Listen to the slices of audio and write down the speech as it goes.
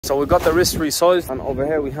So we got the wrist resized, and over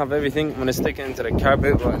here we have everything. I'm gonna stick it into the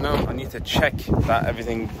carpet right now. I need to check that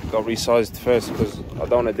everything got resized first, because I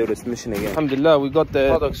don't want to do this mission again. Alhamdulillah, we got the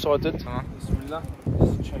product sorted. Bismillah.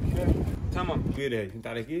 Let's check here. Tamam. Buyur انت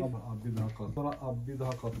عليك ايه؟ bir daha kat. Sonra bir daha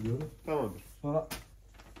katlıyorum. Tamamdır. Sonra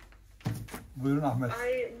buyurun Ahmet.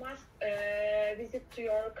 I must visit to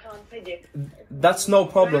your company. That's no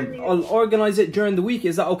problem. I'll organize it during the week.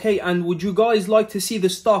 Is that okay? And would you guys like to see the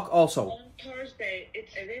stock also? On Thursday,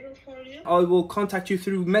 it's available for you. I will contact you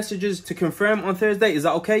through messages to confirm on Thursday. Is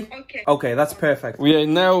that okay? Okay. Okay, that's perfect. We are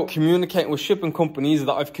now communicating with shipping companies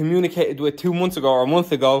that I've communicated with 2 months ago or a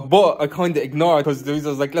month ago, but I kind of ignored because Louisa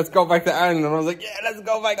was like, let's go back to Ireland. And I was like, yeah, let's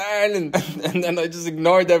go back to Ireland. And then I just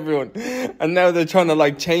ignored everyone. And now they're trying to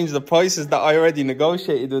like change the prices that I already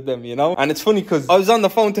negotiated with them, you know? And it's funny because I was on the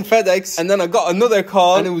phone to FedEx and then I got another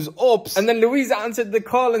call and it was Ups. And then Louisa answered the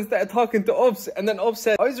call and started talking to Ups. And then Ups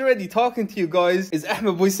said, I was already talking to you guys. Is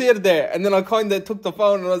Ahmed Bousir there? And then I kind of took the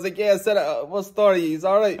phone and I was like, yeah, I said, what story? He's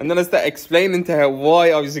all right. And then I started explaining to her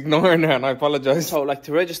why I was ignoring her, and I apologize. So like,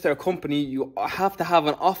 to register a company, you have to have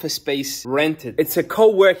an office space rented. It's a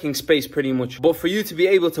co-working space pretty much. But for you to be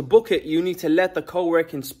able to book it, you need to let the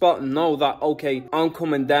co-working spot know that, okay, I'm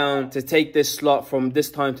coming down to take this slot from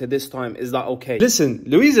this time to this time. Is that okay? Listen,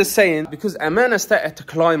 Louisa's saying, because Amanda started to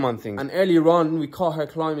climb on things, and earlier on we caught her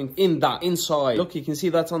climbing inside. Look, you can see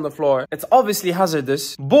that's on the floor. It's obviously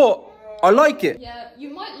hazardous, but I like it. Yeah,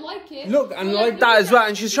 you might like it. Look, and like that as well.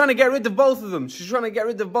 And she's trying to get rid of both of them. She's trying to get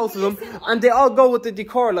rid of both of them. And they all go with the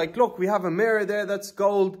decor. Like, look, we have a mirror there that's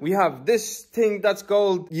gold. We have this thing that's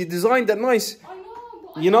gold. You designed it nice. I know,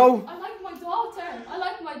 but you know? I like my daughter. I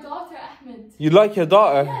like my daughter, Ahmed. You like your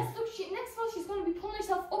daughter? Yes, look, next fall she's going to be pulling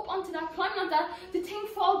herself up onto that, climbing on that. The thing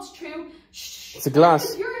falls through. Shh. It's a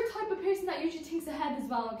glass. You're a type of person that usually thinks ahead as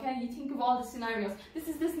well, okay? You think of all the scenarios. This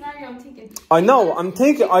is the scenario I'm thinking. I know, I'm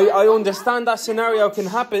thinking, I understand that scenario can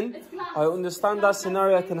happen. I understand that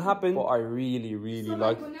scenario can happen. But I really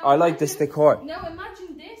I like this decor. Now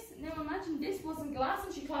imagine this wasn't glass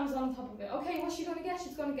and she climbs on top of it. Okay, what's she going to get?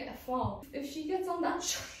 She's going to get a fall. If she gets on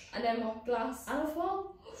that, and then what, glass and a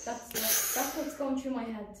fall, that's what's going through my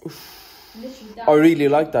head. I really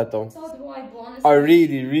like that though. So do I, but honestly, I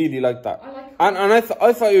really like that. I like it. And I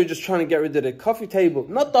thought you were just trying to get rid of the coffee table,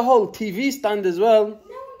 not the whole TV stand as well. No, I'm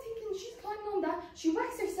thinking she's climbing on that. She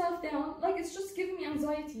whacks herself down, like it's just giving me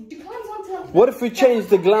anxiety. She climbs onto that. What if we change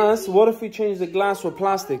the glass? What if we change the glass with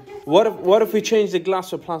plastic? What if we change the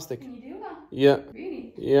glass with plastic? Can you do that? Yeah.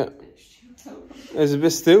 Really? Yeah. It's a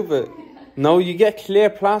bit stupid. Yeah. No, you get clear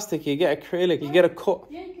plastic, you get acrylic, you get a cut.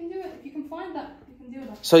 Yeah, you can do it. If you can find that, you can do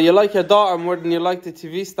that. So you like your daughter more than you like the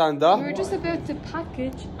TV stand, huh? We were just about to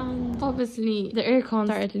package and obviously the aircon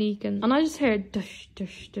started leaking. And I just heard dush,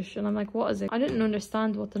 dush, dush. And I'm like, what is it? I didn't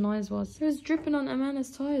understand what the noise was. It was dripping on Amanda's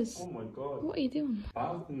toys. Oh my god. What are you doing?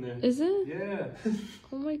 Bath in there. Is it? Yeah.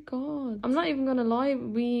 Oh my god. I'm not even gonna lie.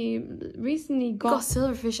 We recently got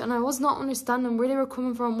silverfish and I was not understanding where they were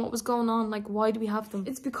coming from, what was going on, like why do we have them?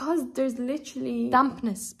 It's because there's literally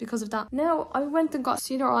dampness because of that. Now I went and got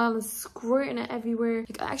cedar oil and squirting it everywhere.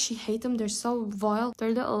 Like I actually hate them. They're so vile. They're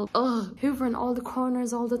little hoovering all the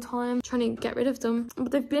corners all the time, trying to get rid of them.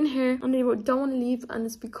 But they've been here and they don't want to leave, and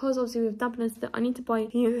it's because obviously we have dampness that I need to buy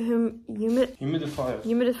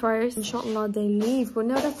humidifiers. Inshallah they leave, but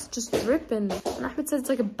now that's just dripping. And Ahmed said it's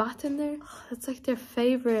like a bat in there. It's like their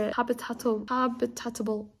favorite habitable.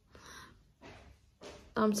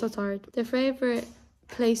 I'm so tired. Their favorite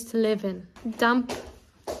place to live in. Damp,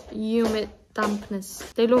 humid dampness.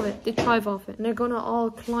 They love it. They thrive off it. And they're gonna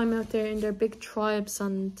all climb out there in their big tribes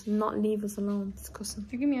and not leave us alone. It's disgusting.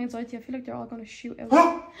 They give me anxiety. I feel like they're all gonna shoot out.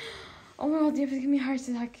 Oh my god, you have to give me a heart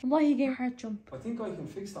attack. Why he gave me a heart jump? I think I can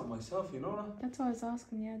fix that myself, you know that? That's what I was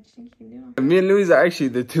asking, yeah. Do you think you can do that? Me and Louise are actually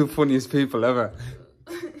the two funniest people ever.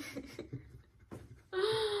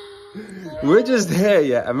 We're just here,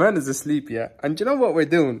 yeah. Amanda's asleep, yeah. And do you know what we're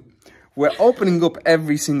doing? We're opening up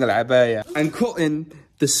every single abaya and cutting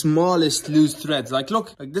the smallest loose threads. Like,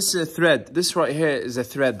 look, like this is a thread. This right here is a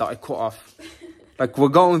thread that I cut off. Like, we're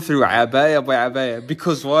going through abaya by abaya.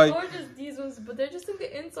 Because why? Or just these ones, but they're just on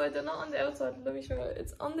the inside. They're not on the outside. Let me show you.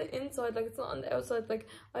 It's on the inside. Like, it's not on the outside. Like,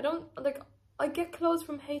 I don't, like, I get clothes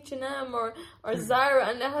from H&M or Zara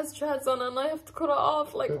and it has threads on and I have to cut it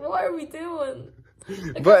off. Like, what are we doing?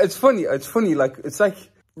 Like, but it's funny, like, it's like,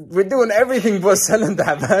 we're doing everything but selling the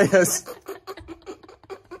abayas.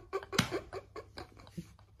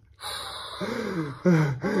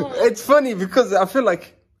 It's funny because I feel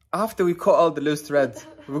like after we cut all the loose threads,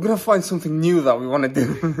 we're gonna find something new that we want to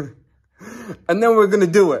do. And then we're gonna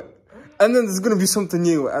do it. And then there's gonna be something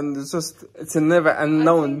new, and it's a never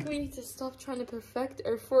unknown. I think we need to stop trying to perfect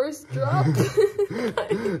our first drop.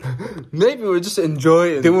 Maybe we're just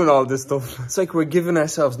enjoying doing all this stuff. It's like we're giving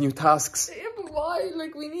ourselves new tasks. Yeah, but why?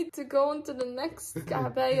 Like, we need to go on to the next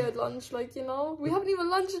ALGERIA lunch, like, you know? We haven't even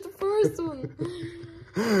launched the first one.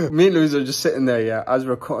 Me and Louise are just sitting there, yeah, as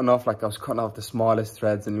we're cutting off, like I was cutting off the smallest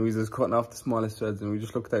threads and Louise was cutting off the smallest threads, and we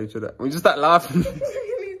just looked at each other and we just started laughing.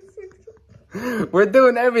 We're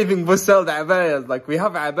doing everything but sell the abayas. Like, we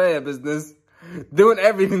have an abaya business, doing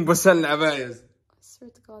everything but selling abayas. I swear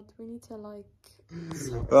to God, we need to, like...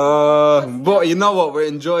 But you know what? We're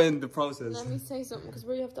enjoying the process. Let me say something, because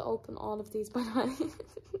we have to open all of these, by the way.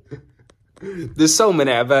 There's so many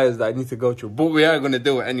abayas that I need to go through, but we are going to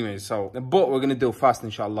do it anyway. But we're going to do it fast,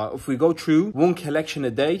 inshallah. If we go through one collection a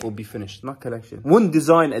day, we'll be finished. Not collection. One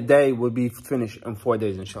design a day will be finished in 4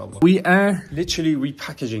 days, inshallah. We are literally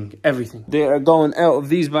repackaging everything. They are going out of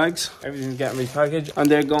these bags. Everything's getting repackaged, and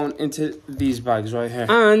they're going into these bags right here.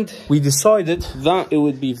 And we decided that it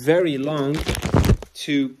would be very long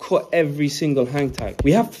to cut every single hang tag.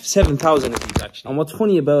 We have 7,000 of these actually. And what's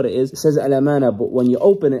funny about it is, it says al-amana, but when you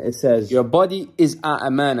open it, it says your body is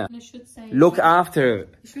amana. And it should say look after it.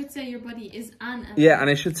 It should say your body is an amana. Yeah, and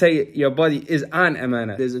it should say your body is an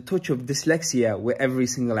amana. There's a touch of dyslexia with every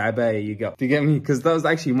single abaya you got. Do you get me? Because that was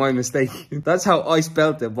actually my mistake. That's how I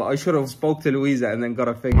spelt it, but I should have spoke to Louisa and then got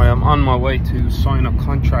a fix. I am on my way to sign a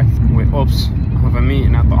contract with UPS. I have a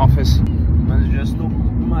meeting at the office. Man's just look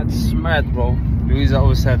mad smart, bro. Louisa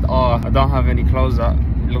always said, oh, I don't have any clothes that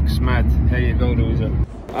look smart. Here you go, Louisa.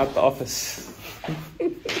 At the office.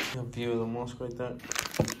 A view of the mosque right there.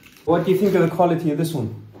 What do you think of the quality of this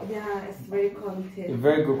one? Yeah, it's very quality.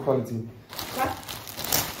 Very good quality. But,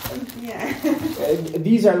 yeah.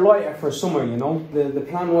 These are lighter for summer, you know. The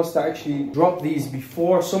plan was to actually drop these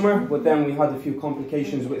before summer, but then we had a few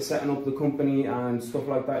complications with setting up the company and stuff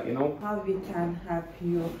like that, you know. How we can help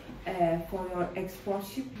you for your export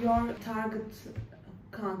ship? Your target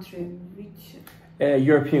country, which?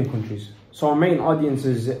 European countries. So our main audience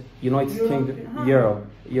is United Kingdom, Europe,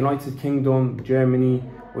 United Kingdom, Germany.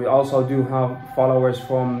 We also do have followers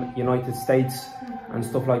from United States and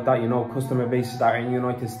stuff like that, you know, customer bases that are in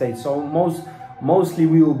United States. So mostly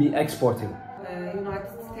we will be exporting.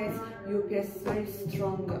 United States, UPS is very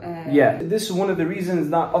strong. Yeah, this is one of the reasons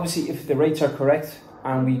that obviously if the rates are correct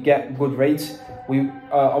and we get good rates,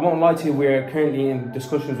 I won't lie to you, we're currently in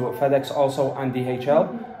discussions with FedEx also and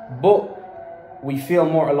DHL, but we feel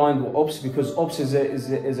more aligned with UPS because UPS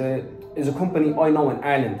is a company I know in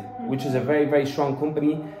Ireland, which is a very, very strong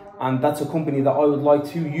company, and that's a company that I would like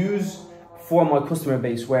to use for my customer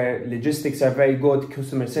base, where logistics are very good,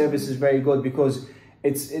 customer service is very good, because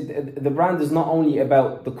the brand is not only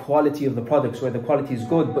about the quality of the products, where the quality is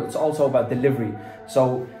good, but it's also about delivery.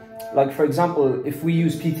 So, like for example, if we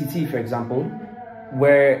use PTT, for example,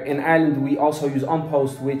 where in Ireland we also use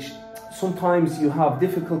OnPost, which sometimes you have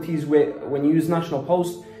difficulties with, when you use National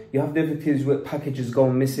Post, you have difficulties with packages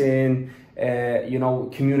going missing, you know,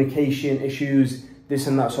 communication issues, this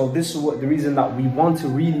and that. So this is the reason that we want to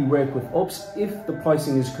really work with UPS if the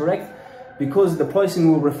pricing is correct, because the pricing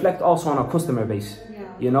will reflect also on our customer base,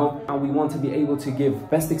 you know, and we want to be able to give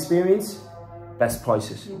best experience, best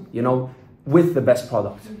prices, you know, with the best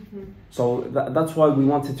product. So that's why we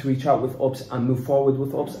wanted to reach out with UPS and move forward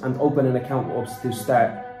with UPS and open an account with UPS to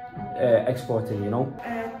start exporting, you know.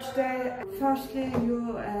 Today, firstly,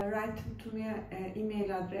 you write to me an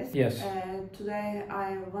email address. Yes. Today,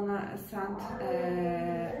 I wanna send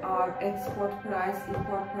our export price,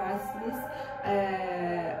 import price list.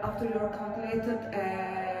 After you're calculated,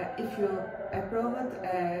 if you approve it,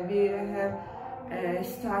 we have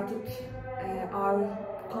started our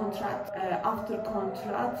contract. After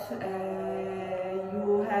contract,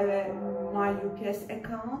 you have my UPS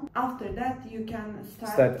account. After that, you can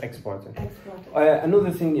start exporting. Another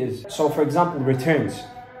thing is, so for example, returns.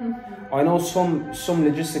 I know some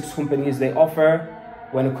logistics companies, they offer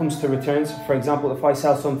when it comes to returns. For example, if I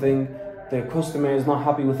sell something, the customer is not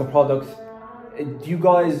happy with the product, do you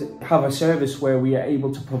guys have a service where we are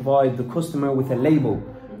able to provide the customer with a label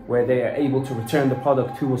where they are able to return the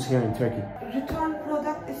product to us here in Turkey? Return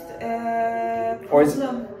product is or is it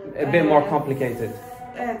a bit more complicated?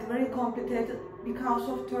 Very complicated because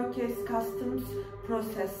of Turkey's customs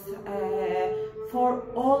process. For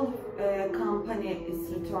all company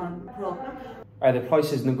is return problem. Are the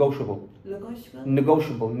prices negotiable?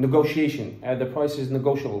 Negotiable. Negotiation. Are the prices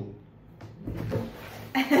negotiable?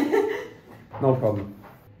 No problem.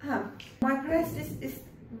 My price is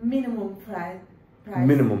minimum price.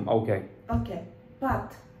 Minimum, okay. Okay,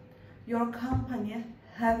 but your company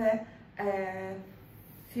have a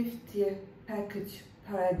 50 package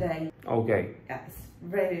per day. Okay. Yes,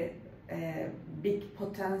 very big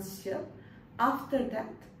potential. After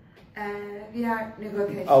that, we are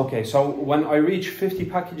negotiating. Okay, so when I reach 50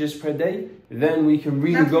 packages per day, then we can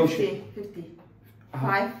renegotiate. 50.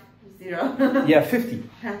 50. Yeah, 50.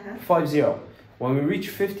 50. When we reach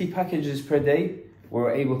 50 packages per day,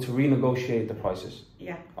 we're able to renegotiate the prices.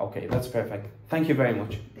 Yeah. Okay, that's perfect. Thank you very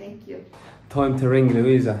much. Thank you. Time to ring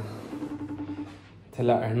Louisa to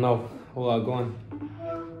let her know. Hold on, go on.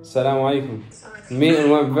 Assalamu alaikum. The meeting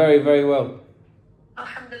went very, very well.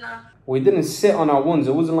 Alhamdulillah. We didn't sit on our ones.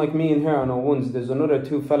 It wasn't like me and her on our ones. There's another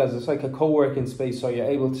two fellas. It's like a co-working space, so you're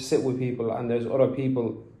able to sit with people, and there's other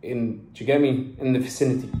people in, do you get me, in the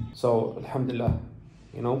vicinity. So, alhamdulillah,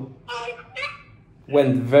 you know,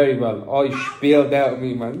 went very well. Oh, you spilled out of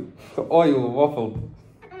me, man. Oh, you waffled.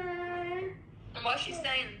 What's she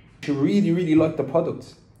saying? She really, really liked the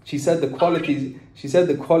products. She said the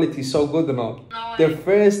quality's so good and all. No The way.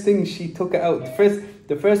 first thing she took it out,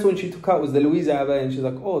 the first one she took out was the Louisa abaya, and she's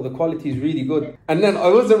like, oh, the quality is really good. And then I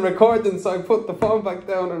wasn't recording, so I put the phone back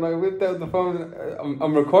down and I whipped out the phone.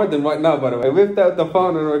 I'm recording right now, by the way. I whipped out the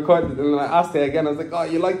phone and recorded, and I asked her again. I was like, oh,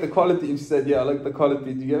 you like the quality? And she said, yeah, I like the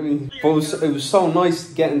quality. Do you get me? But it was so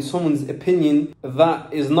nice getting someone's opinion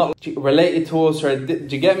that is not related to us, or do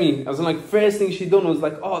you get me? I was like, first thing she done was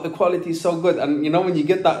like, oh, the quality is so good. And you know, when you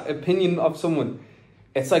get that opinion of someone,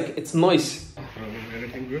 it's like, it's nice.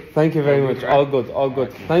 Everything good? Thank you very much. All good, all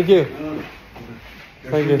good. Thank you.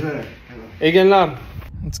 Thank you. Again, lad.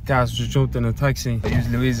 It's guys just jumped in a taxi. I use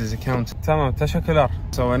Louisa's account. Tamam, tashakkular.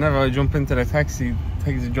 So whenever I jump into the taxi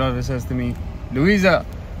driver says to me, Louisa.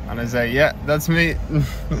 And I say, yeah, that's me.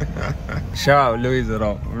 Shout out Louisa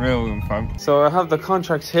though, real one, fam. So I have the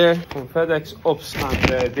contracts here from FedEx, UPS and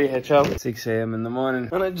DHL. 6 AM in the morning.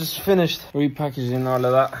 And I just finished repackaging all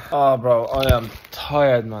of that. Oh bro, I am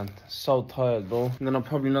tired, man. So tired, bro. And then I'm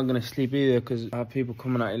probably not gonna sleep either because I have people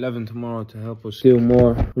coming at 11 tomorrow to help us do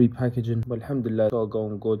more repackaging. But alhamdulillah, it's all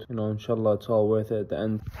going good. You know, inshallah, it's all worth it at the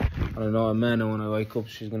end. I don't know, Amanda, when I wake up,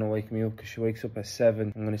 she's gonna wake me up because she wakes up at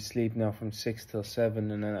 7. I'm gonna sleep now from 6 till 7,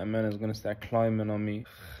 and then Amanda's gonna start climbing on me.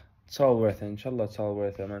 It's all worth it, inshallah, it's all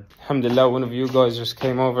worth it, man. Alhamdulillah, one of you guys just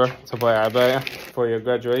came over to buy abaya for your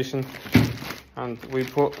graduation, and we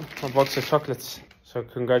put a box of chocolates. So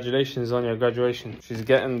congratulations on your graduation. She's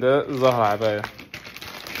getting the Zahra abaya.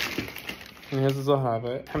 And here's the Zahra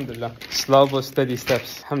abaya. Alhamdulillah. Slow but steady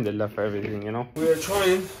steps. Alhamdulillah for everything, you know. We are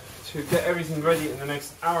trying to get everything ready in the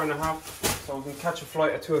next hour and a half, so we can catch a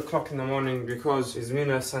flight at 2 o'clock in the morning, because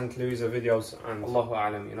Izmina sent Louisa videos, and Allahu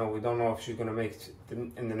Alam, you know, we don't know if she's going to make it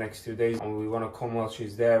in the next 2 days, and we want to come while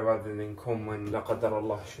she's there rather than come when La Qadar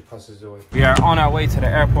Allah she passes away. We are on our way to the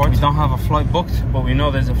airport. We don't have a flight booked, but we know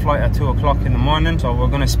there's a flight at 2 o'clock in the morning, so we're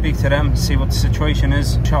going to speak to them, see what the situation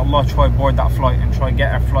is. Inshallah, try board that flight and try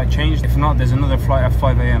get our flight changed. If not, there's another flight at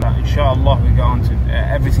 5 AM. Inshallah, we get on to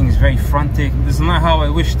everything is very frantic. This is not how I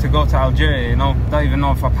wish to go to Algeria, you know. Don't even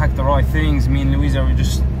know if I packed the right things. Me and Louisa were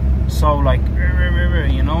just so like,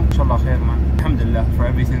 you know. Inshallah khair, man. Alhamdulillah for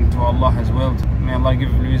everything to Allah has willed. May Allah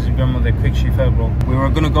give Louisa's grandmother a quick shifa, bro. We were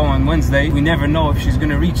gonna go on Wednesday. We never know if she's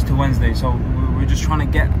gonna reach to Wednesday, so we're just trying to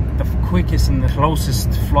get the quickest and the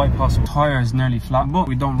closest flight possible. Tire is nearly flat, but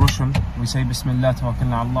we don't rush them. We say Bismillah,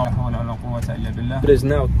 tawakkalna Allah. It is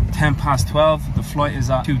now 12:10. The flight is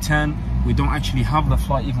at 2:10. We don't actually have the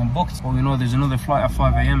flight even booked, but we know there's another flight at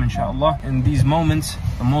 5 AM inshallah. In these moments,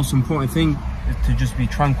 the most important thing is to just be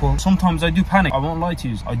tranquil. Sometimes I do panic, I won't lie to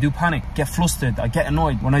you. I do panic, get flustered, I get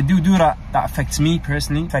annoyed. When I do that, that affects me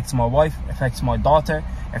personally, affects my wife, affects my daughter,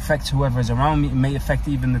 affects whoever's around me. It may affect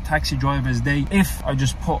even the taxi driver's day. If I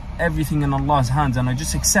just put everything in Allah's hands and I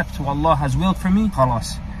just accept what Allah has willed for me,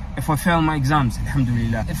 khalas. If I fail my exams,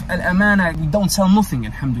 alhamdulillah. If al-amana, we don't sell nothing,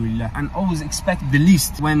 alhamdulillah. And always expect the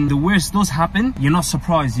least. When the worst does happen, you're not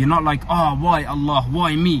surprised. You're not like, ah, why Allah,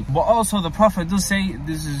 why me? But also the Prophet does say,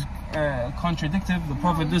 this is contradictive, the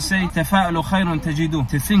Prophet does say, تَفَاءَلُ خَيْرٌ تَجِدُهُ.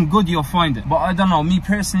 To think good, you'll find it. But I don't know, me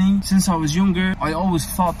personally, since I was younger, I always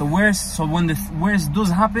thought the worst. So when the worst does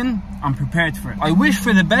happen, I'm prepared for it. I wish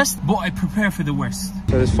for the best, but I prepare for the worst.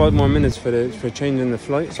 So there's 5 more minutes for changing the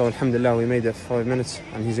flight. So alhamdulillah, we made it 5 minutes,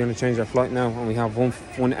 and he's going to change our flight now, and we have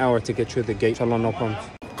one hour to get through the gate. Inshallah, no problems.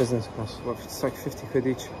 Business class, well, it's like 50 quid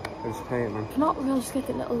each. Let's pay it, man. If not, we'll just get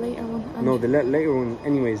the little later one. And No, the later one,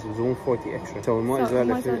 anyways, was 140 extra. So we might as well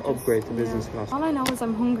if we upgrade to business class. All I know is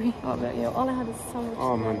I'm hungry. What about you? All I had is sandwich.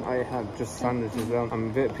 Oh man, I had just sandwich as well.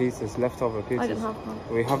 I'm a bit of pizzas, leftover pizzas. I didn't have one.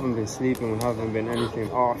 We haven't been sleeping, we haven't been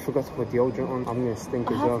anything. Oh, I forgot to put deodorant on. I'm gonna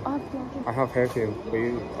stink as well. I have perfume, but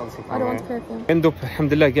you obviously can't. I don't want perfume. End up,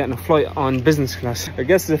 alhamdulillah, getting a flight on business class. I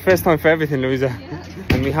guess it's the first time for everything, Louisa.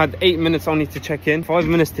 And we had 8 minutes only to check in, 5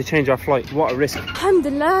 minutes to change our flight. What a risk.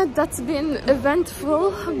 Alhamdulillah, that's been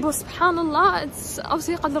eventful. But subhanallah, it's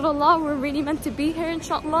obviously qadr Allah. We're really meant to be here,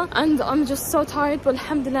 inshallah. And I'm just so tired, but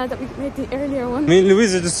alhamdulillah that we made the earlier one. Me and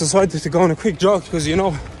Louisa just decided to go on a quick jog because, you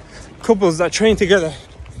know, couples that train together.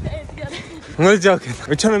 I'm not joking.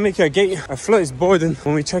 We're trying to make our gate. Our flight is boarding.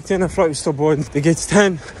 When we checked in, our flight was still boarding. The gate's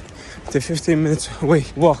 10 to 15 minutes away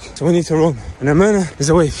walk, so we need to run. And Amana is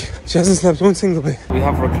awake. She hasn't slept one single bit. We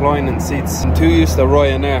have reclining seats. I'm too used to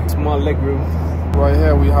Ryanair. Small leg room. Right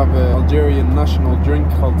here we have an Algerian national drink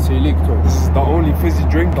called Selecto. This is the only fizzy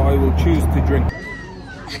drink that I will choose to drink.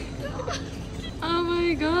 Oh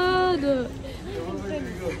my god.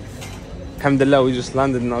 Alhamdulillah, we just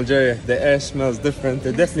landed in Algeria. The air smells different.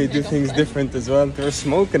 They definitely do things different as well. They're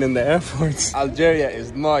smoking in the airports. Algeria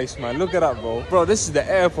is nice, man. Look at that, bro. Bro, this is the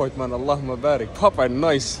airport, man. Allahumma barik. Proper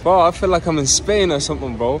nice. Bro, I feel like I'm in Spain or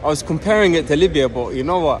something, bro. I was comparing it to Libya, but you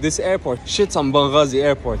know what? This airport shits on Benghazi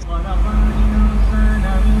airport.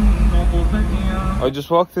 I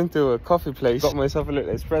just walked into a coffee place, got myself a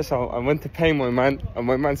little espresso. I went to pay my man, and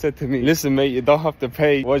my man said to me, listen mate, you don't have to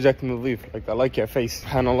pay wajak nadif. Like, I like your face.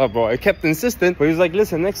 SubhanAllah, bro. I kept insisting, but he was like,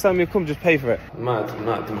 listen, next time you come, just pay for it. Mad.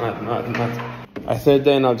 Our third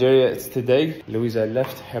day in Algeria, it's today. Louisa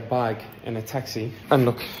left her bag in a taxi. And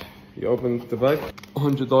look, you open the bag,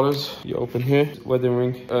 $100. You open here, wedding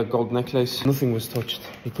ring, gold necklace. Nothing was touched.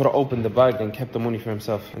 He could have opened the bag and kept the money for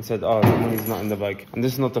himself and said, oh, the money's not in the bag. And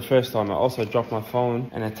this is not the first time. I also dropped my phone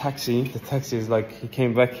in a taxi. The taxi is like, he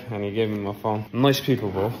came back and he gave me my phone. Nice people,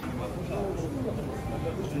 bro.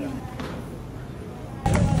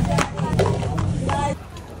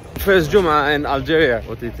 First Jum'ah in Algeria.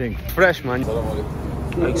 What do you think? Fresh, man.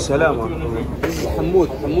 Like salam. This is Hamoud.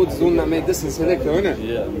 Hamoud's the one that made this in Selecto, isn't it?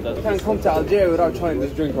 Yeah. You can't come to Algeria without trying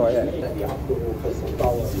this drink right here.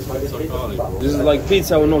 This is like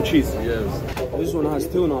pizza with no cheese. Yes. This one has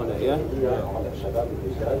tuna on it, yeah?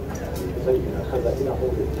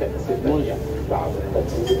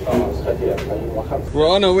 We're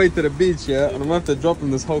on our way to the beach, yeah? And I'm gonna have to drop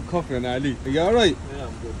him this whole coffee on Ali. Are you alright? Yeah,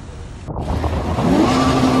 I'm good.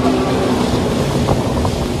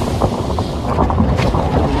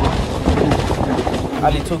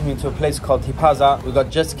 Ali took me to a place called Tipaza. We got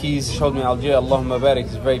jet skis, showed me Algeria, Allahumma barik,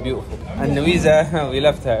 it's very beautiful. And Louisa, we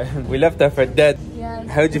left her. We left her for dead. Yes.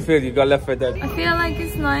 How'd you feel you got left for dead? I feel like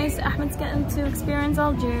it's nice. Ahmed's getting to experience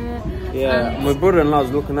Algeria. Yeah, my brother-in-law's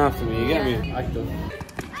looking after me, you get me? Active.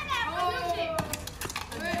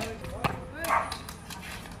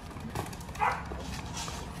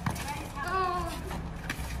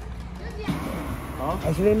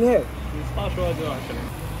 Actually, here.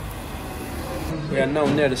 We are now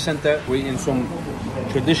near the center. We're eating some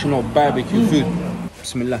traditional barbecue food.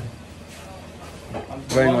 Bismillah.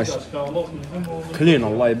 Very nice. Clean,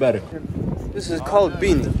 Allah barik. This is called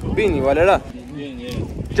beanie. Beanie, wala la?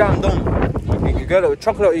 Jam dum. You can get it with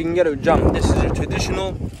chocolate or you can get it with jam. This is a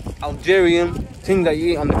traditional Algerian thing that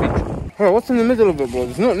you eat on the beach. Hey, what's in the middle of it, bro?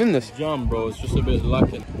 There's nothing in this. Jam, bro. It's just a bit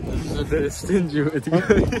lacking. This is a bit stingy with it.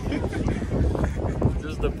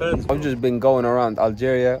 Depends. I've just been going around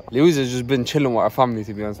Algeria. Louisa's just been chilling with her family,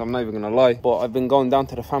 to be honest. I'm not even gonna lie. But I've been going down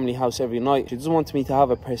to the family house every night. She doesn't want me to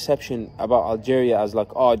have a perception about Algeria as like,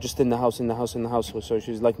 oh, just in the house. So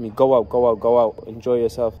she's like me, go out, enjoy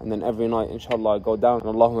yourself. And then every night, inshallah, I go down.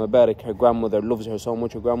 And Allahumma barik, her grandmother loves her so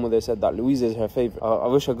much. Her grandmother said that Louisa is her favorite. I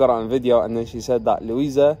wish I got it on video. And then she said that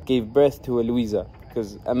Louisa gave birth to a Louisa.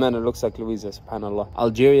 Because Amana looks like Louisa, subhanallah.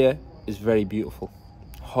 Algeria is very beautiful.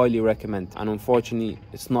 Highly recommend, and unfortunately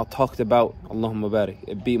it's not talked about. Allahumma barik,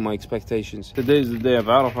 it beat my expectations. Today is the day of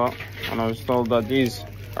Arafah, and I was told that these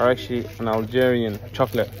are actually an Algerian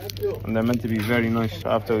chocolate and they're meant to be very nice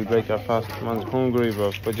after we break our fast. Man's hungry,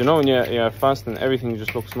 bro. But you know when you're fasting, everything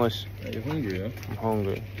just looks nice. You're hungry, yeah? I'm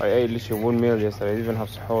hungry. I ate literally one meal yesterday. I didn't even have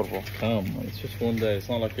suhoor, bro. It's just one day. It's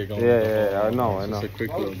not like you're going Yeah, I know. It's just a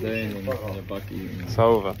quick little day and then you're back eating. It's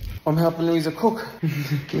over. I'm helping Louisa cook.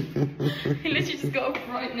 He literally just got up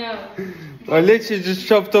right now. I literally just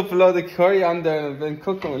chopped up a load of coriander and I've been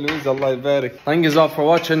cooking with Louisa, Allah barik. Thank you all for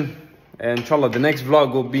watching. Inshallah, the next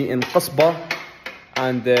vlog will be in Qasba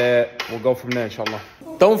and we'll go from there, inshallah.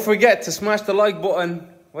 Don't forget to smash the like button.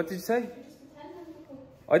 What did you say?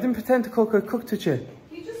 I didn't pretend to cook, I cooked with you.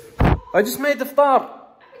 I just made the iftar.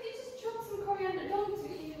 You just chuck some coriander. Don't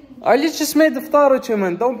even. I just made the iftar with you,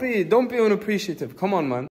 man. Don't be unappreciative. Come on, man.